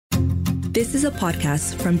This is a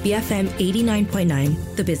podcast from BFM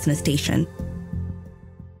 89.9, the business station.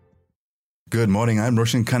 Good morning, I'm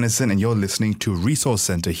Roshan Kanesan and you're listening to Resource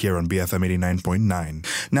Center here on BFM 89.9.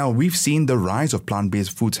 Now, we've seen the rise of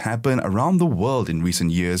plant-based foods happen around the world in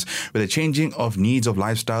recent years. With the changing of needs of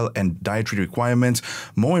lifestyle and dietary requirements,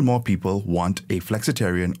 more and more people want a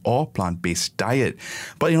flexitarian or plant-based diet.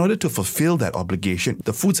 But in order to fulfill that obligation,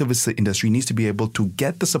 the food service industry needs to be able to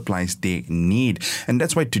get the supplies they need. And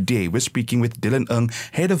that's why today we're speaking with Dhillon Ng,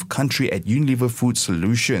 Head of Country at Unilever Food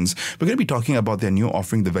Solutions. We're going to be talking about their new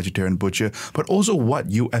offering, the Vegetarian Butcher, but also what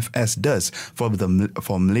UFS does for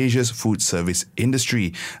Malaysia's food service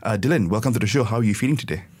industry. Dhillon, welcome to the show. How are you feeling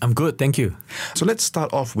today? I'm good, thank you. So let's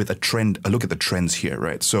start off with a look at the trends here,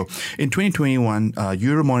 right? So in 2021,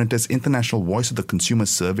 Euromonitor's International Voice of the Consumer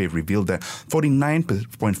survey revealed that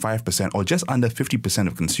 49.5% or just under 50%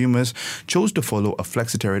 of consumers chose to follow a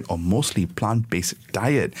flexitarian or mostly plant-based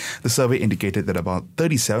diet. The survey indicated that about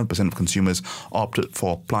 37% of consumers opted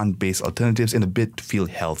for plant-based alternatives in a bid to feel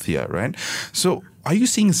healthier, right? So are you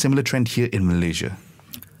seeing a similar trend here in Malaysia?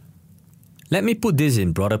 Let me put this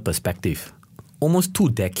in broader perspective. Almost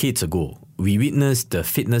 2 decades ago, we witnessed the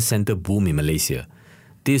fitness center boom in Malaysia.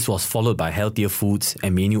 This was followed by healthier foods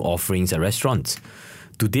and menu offerings at restaurants.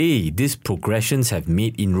 Today, these progressions have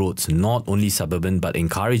made inroads not only suburban but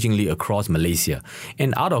encouragingly across Malaysia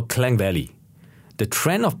and out of Klang Valley. The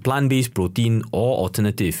trend of plant-based protein or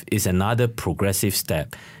alternative is another progressive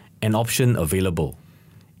step, an option available.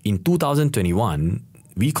 In 2021,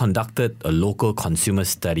 we conducted a local consumer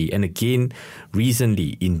study, and again,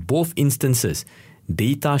 recently, in both instances,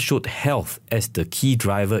 data showed health as the key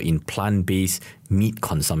driver in plant-based meat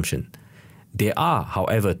consumption. There are,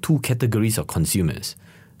 however, 2 categories of consumers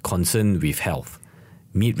concerned with health: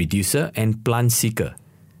 meat reducer and plant seeker.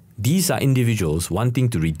 These are individuals wanting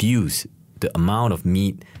to reduce the amount of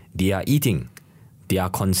meat they are eating. Their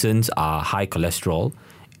concerns are high cholesterol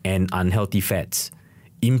and unhealthy fats.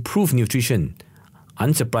 Improved nutrition,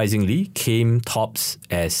 unsurprisingly, came tops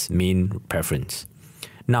as main preference.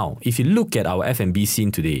 Now, if you look at our F&B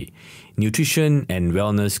scene today, nutrition and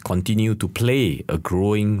wellness continue to play a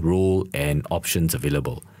growing role and options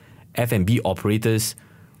available. F&B operators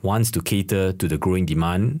wants to cater to the growing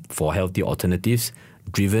demand for healthy alternatives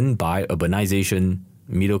driven by urbanization,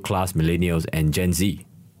 middle-class millennials and Gen Z.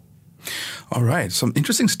 All right, some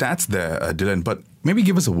interesting stats there, Dhillon, but maybe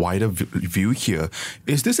give us a wider view here.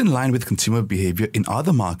 Is this in line with consumer behavior in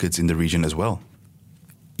other markets in the region as well?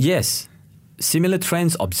 Yes, similar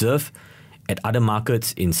trends observed at other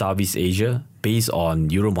markets in Southeast Asia based on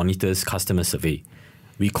Euromonitor's customer survey.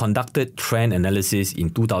 We conducted trend analysis in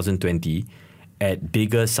 2020 at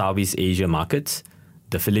bigger Southeast Asia markets,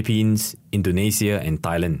 the Philippines, Indonesia and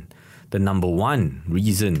Thailand. The number 1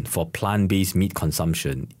 reason for plant-based meat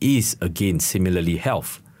consumption is, again, similarly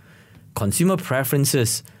health. Consumer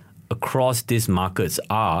preferences across these markets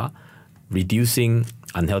are reducing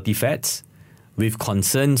unhealthy fats with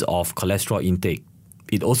concerns of cholesterol intake.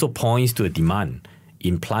 It also points to a demand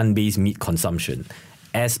in plant-based meat consumption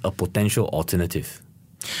as a potential alternative.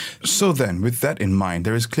 So then, with that in mind,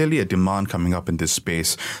 there is clearly a demand coming up in this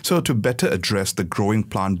space. So to better address the growing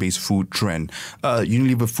plant-based food trend,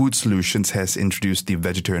 Unilever Food Solutions has introduced the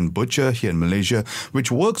Vegetarian Butcher here in Malaysia,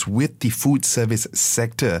 which works with the food service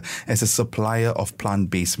sector as a supplier of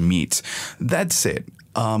plant-based meats. That said,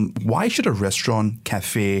 why should a restaurant,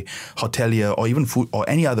 cafe, hotelier, or even food or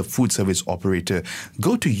any other food service operator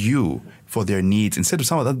go to you for their needs instead of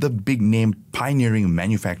some of the other big-name pioneering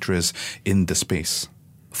manufacturers in the space?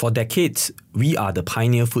 For decades, we are the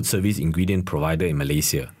pioneer food service ingredient provider in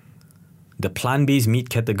Malaysia. The plant-based meat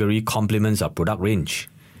category complements our product range.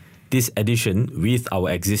 This addition, with our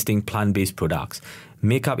existing plant-based products,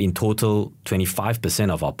 make up in total 25%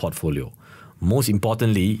 of our portfolio. Most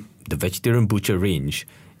importantly, the Vegetarian Butcher range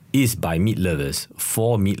is by meat lovers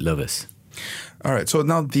for meat lovers. All right, so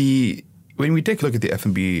now when we take a look at the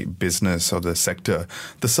F&B business or the sector,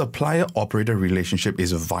 the supplier-operator relationship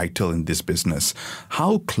is vital in this business.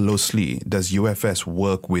 How closely does UFS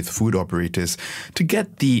work with food operators to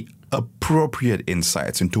get the appropriate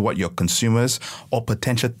insights into what your consumers or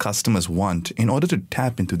potential customers want in order to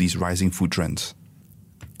tap into these rising food trends?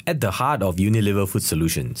 At the heart of Unilever Food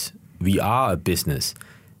Solutions, we are a business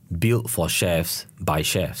built for chefs by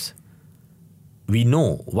chefs. We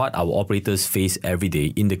know what our operators face every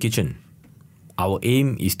day in the kitchen. Our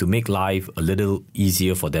aim is to make life a little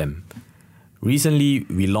easier for them. Recently,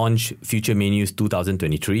 we launched Future Menus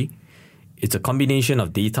 2023. It's a combination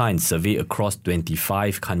of data and survey across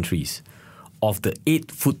 25 countries. Of the 8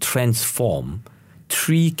 food trends formed,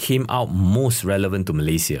 3 came out most relevant to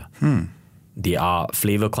Malaysia. They are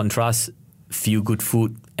flavor contrast, feel-good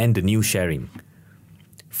food, and the new sharing.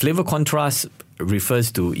 Flavor contrast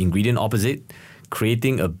refers to ingredient opposite,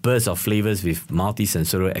 creating a burst of flavors with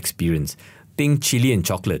multi-sensorial experience. Think chili and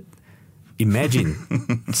chocolate. Imagine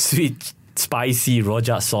sweet, spicy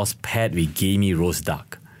rojak sauce paired with gamey roast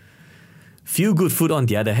duck. Feel-good food, on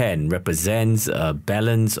the other hand, represents a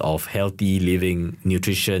balance of healthy living,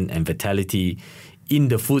 nutrition, and vitality in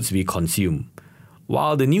the foods we consume,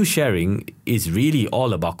 while the new sharing is really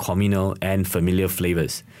all about communal and familiar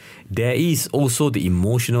flavors. There is also the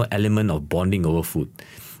emotional element of bonding over food.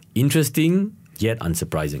 Interesting, yet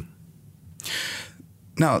unsurprising.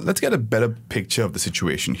 Now, let's get a better picture of the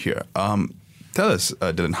situation here. Tell us,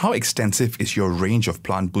 Dhillon, how extensive is your range of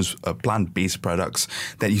plant-based products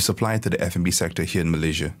that you supply to the F&B sector here in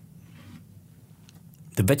Malaysia?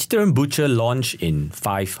 The Vegetarian Butcher launched in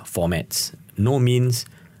 5 formats. No meats,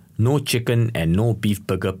 no chicken and no beef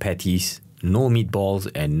burger patties, no meatballs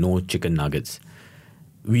and no chicken nuggets.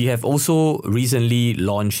 We have also recently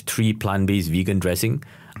launched 3 plant-based vegan dressing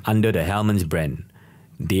under the Hellmann's brand.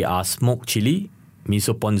 They are smoked chili,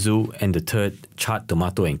 miso ponzu, and the third, charred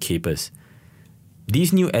tomato and capers.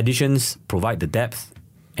 These new additions provide the depth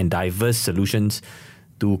and diverse solutions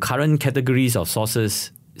to current categories of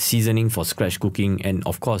sauces, seasoning for scratch cooking, and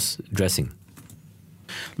of course, dressing.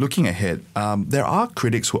 Looking ahead, there are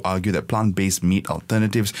critics who argue that plant-based meat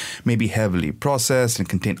alternatives may be heavily processed and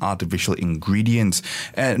contain artificial ingredients,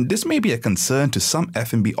 and this may be a concern to some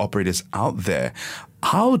F&B operators out there.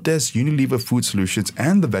 How does Unilever Food Solutions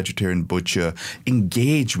and the Vegetarian Butcher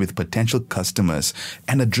engage with potential customers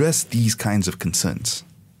and address these kinds of concerns?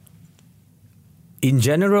 In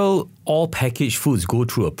general, all packaged foods go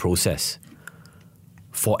through a process.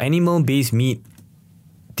 For animal-based meat,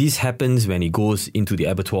 this happens when it goes into the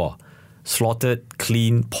abattoir, slaughtered,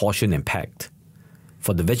 cleaned, portioned and packed.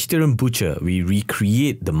 For the Vegetarian Butcher, we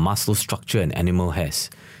recreate the muscle structure an animal has.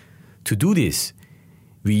 To do this,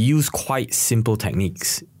 we use quite simple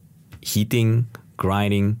techniques: heating,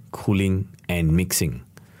 grinding, cooling, and mixing.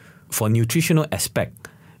 For nutritional aspect,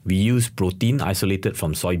 we use protein isolated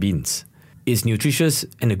from soybeans. It's nutritious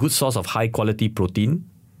and a good source of high-quality protein,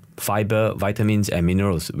 fiber, vitamins, and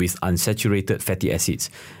minerals with unsaturated fatty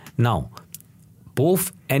acids. Now,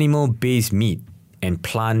 both animal-based meat and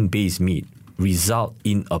plant-based meat result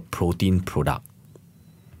in a protein product.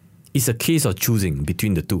 It's a case of choosing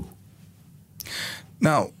between the two.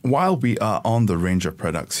 Now, while we are on the range of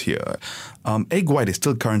products here, egg white is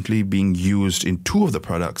still currently being used in 2 of the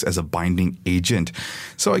products as a binding agent.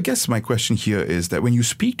 So I guess my question here is that when you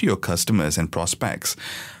speak to your customers and prospects,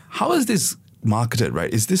 how is this marketed,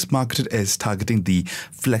 right? Is this marketed as targeting the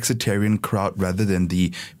flexitarian crowd rather than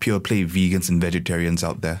the pure play vegans and vegetarians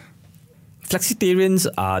out there? Flexitarians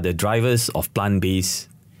are the drivers of plant-based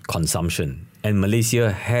consumption, and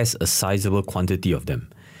Malaysia has a sizable quantity of them.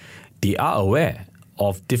 They are aware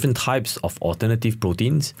of different types of alternative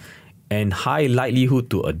proteins and high likelihood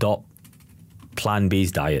to adopt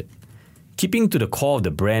plant-based diet. Keeping to the core of the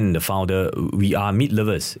brand and the founder, we are meat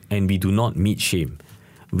lovers and we do not meat shame.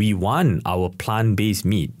 We want our plant-based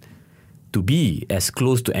meat to be as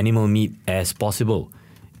close to animal meat as possible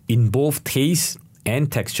in both taste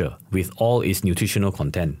and texture with all its nutritional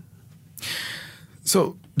content.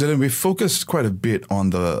 So, Dhillon, we've focused quite a bit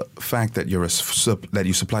on the fact that that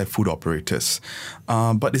you supply food operators.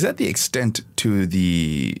 But is that the extent to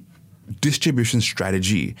the distribution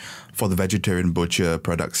strategy for the Vegetarian Butcher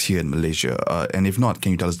products here in Malaysia? And if not,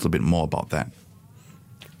 can you tell us a little bit more about that?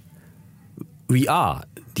 We are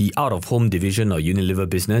the out-of-home division of Unilever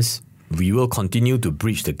business. We will continue to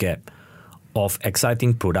bridge the gap of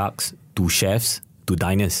exciting products to chefs to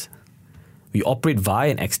diners. We operate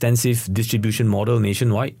via an extensive distribution model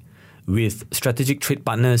nationwide with strategic trade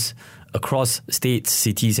partners across states,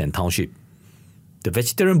 cities and townships. The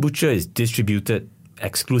Vegetarian Butcher is distributed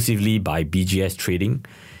exclusively by BGS Trading.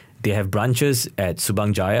 They have branches at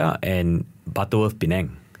Subang Jaya and Butterworth,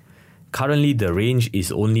 Penang. Currently, the range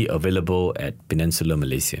is only available at Peninsular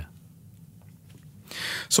Malaysia.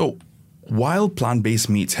 So, while plant-based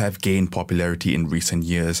meats have gained popularity in recent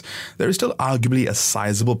years, there is still arguably a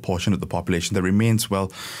sizable portion of the population that remains,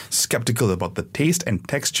 skeptical about the taste and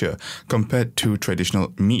texture compared to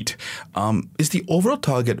traditional meat. Is the overall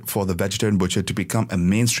target for the Vegetarian Butcher to become a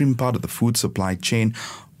mainstream part of the food supply chain,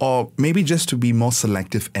 or maybe just to be more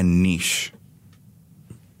selective and niche?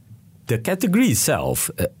 The category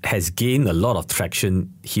itself has gained a lot of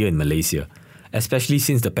traction here in Malaysia, especially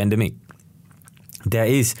since the pandemic. There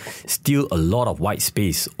is still a lot of white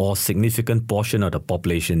space or significant portion of the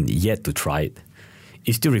population yet to try it.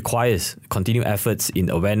 It still requires continued efforts in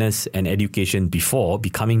awareness and education before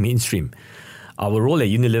becoming mainstream. Our role at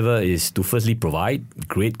Unilever is to firstly provide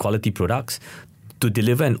great quality products, to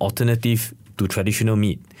deliver an alternative to traditional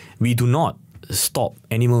meat. We do not stop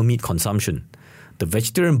animal meat consumption. The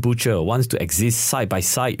vegetarian butcher wants to exist side by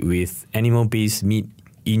side with animal-based meat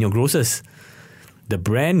in your grocers. The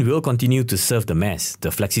brand will continue to serve the mass, the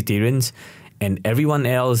flexitarians, and everyone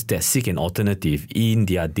else that seek an alternative in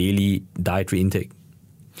their daily dietary intake.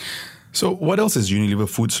 So what else is Unilever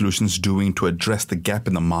Food Solutions doing to address the gap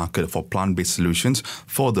in the market for plant-based solutions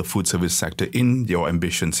for the food service sector in your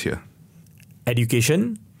ambitions here?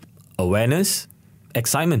 Education, awareness,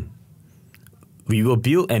 excitement. We will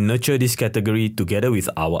build and nurture this category together with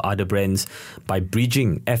our other brands by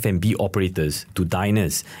bridging F&B operators to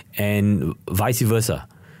diners and vice versa.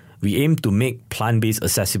 We aim to make plant-based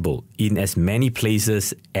accessible in as many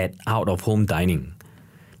places at out-of-home dining.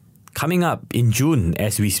 Coming up in June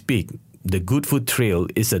as we speak, the Good Food Trail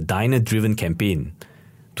is a diner-driven campaign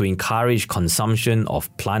to encourage consumption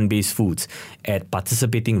of plant-based foods at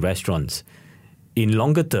participating restaurants. In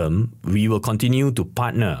longer term, we will continue to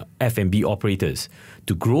partner F&B operators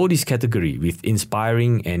to grow this category with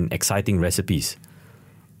inspiring and exciting recipes.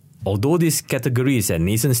 Although this category is at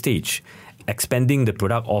nascent stage, expanding the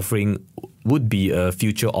product offering would be a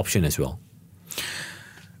future option as well.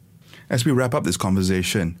 As we wrap up this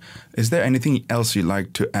conversation, is there anything else you'd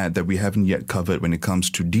like to add that we haven't yet covered when it comes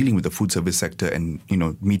to dealing with the food service sector and,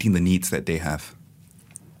 meeting the needs that they have?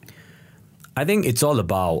 I think it's all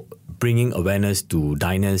about bringing awareness to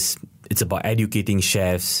diners. It's about educating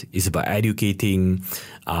chefs. It's about educating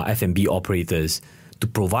F&B operators to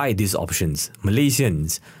provide these options.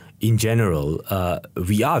 Malaysians, in general,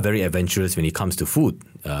 we are very adventurous when it comes to food.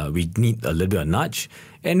 We need a little bit of nudge,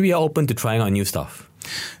 and we are open to trying out new stuff.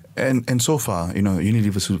 And so far,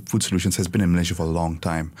 Unilever Food Solutions has been in Malaysia for a long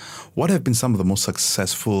time. What have been some of the most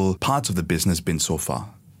successful parts of the business been so far?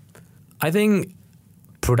 I think,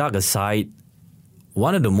 product aside,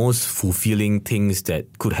 one of the most fulfilling things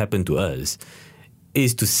that could happen to us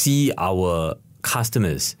is to see our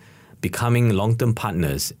customers becoming long-term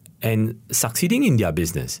partners and succeeding in their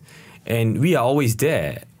business. And we are always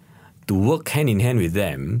there to work hand in hand with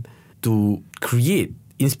them to create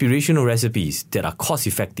inspirational recipes that are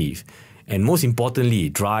cost-effective and, most importantly,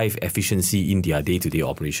 drive efficiency in their day-to-day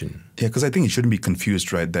operation. Yeah, because I think it shouldn't be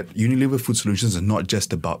confused, right, that Unilever Food Solutions is not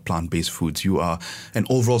just about plant-based foods. You are an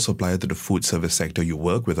overall supplier to the food service sector. You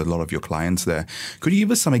work with a lot of your clients there. Could you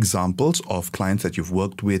give us some examples of clients that you've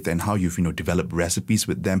worked with and how you've, developed recipes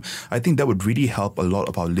with them? I think that would really help a lot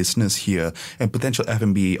of our listeners here and potential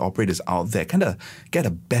F&B operators out there kind of get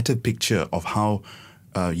a better picture of how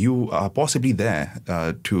you are possibly there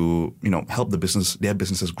to, help their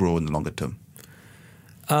businesses grow in the longer term.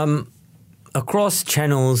 Across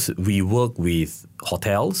channels, we work with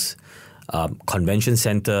hotels, convention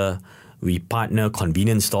center. We partner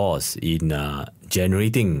convenience stores in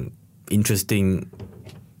generating interesting,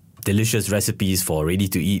 delicious recipes for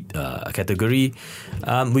ready-to-eat category.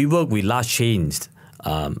 We work with large chains.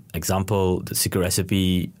 Example, The Secret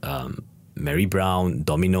Recipe, Mary Brown,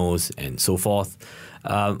 Domino's, and so forth.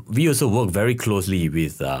 We also work very closely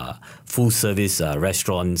with full-service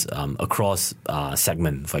restaurants across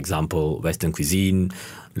segment. For example, Western cuisine,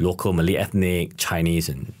 local Malay ethnic, Chinese,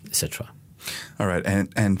 and etc. All right.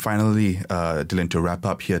 And finally, Dhillon, to wrap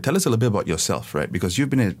up here, tell us a little bit about yourself, right? Because you've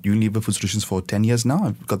been at Unilever Food Solutions for 10 years now.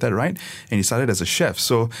 I've got that right. And you started as a chef.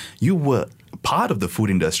 So you were part of the food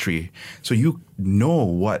industry. So you know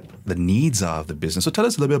what the needs are of the business. So tell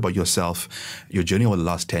us a little bit about yourself, your journey over the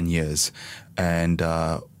last 10 years, and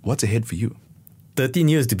what's ahead for you? 13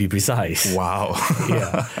 years to be precise. Wow.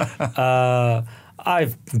 Yeah.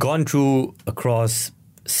 I've gone through across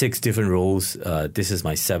 6 different roles. This is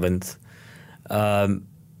my 7th.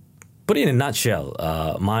 Put it in a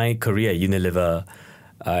nutshell, my career at Unilever,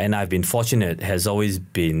 and I've been fortunate, has always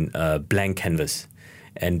been a blank canvas.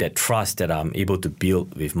 And that trust that I'm able to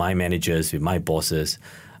build with my managers, with my bosses,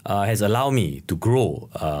 has allowed me to grow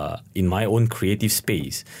in my own creative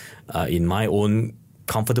space, in my own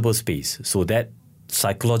comfortable space. So that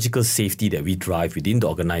psychological safety that we drive within the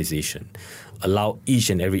organization allow each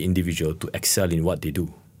and every individual to excel in what they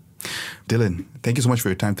do. Dhillon, thank you so much for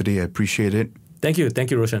your time today. I appreciate it. Thank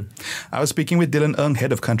you, Roshan. I was speaking with Dhillon Ng,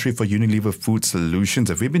 Head of Country for Unilever Food Solutions.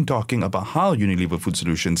 We've been talking about how Unilever Food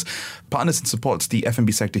Solutions partners and supports the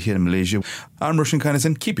F&B sector here in Malaysia. I'm Roshan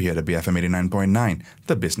Kanasan. Keep it here at BFM 89.9,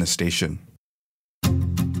 the business station.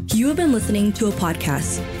 You have been listening to a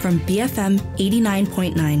podcast from BFM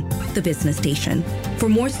 89.9, the business station. For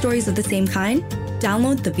more stories of the same kind,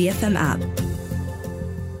 download the BFM app.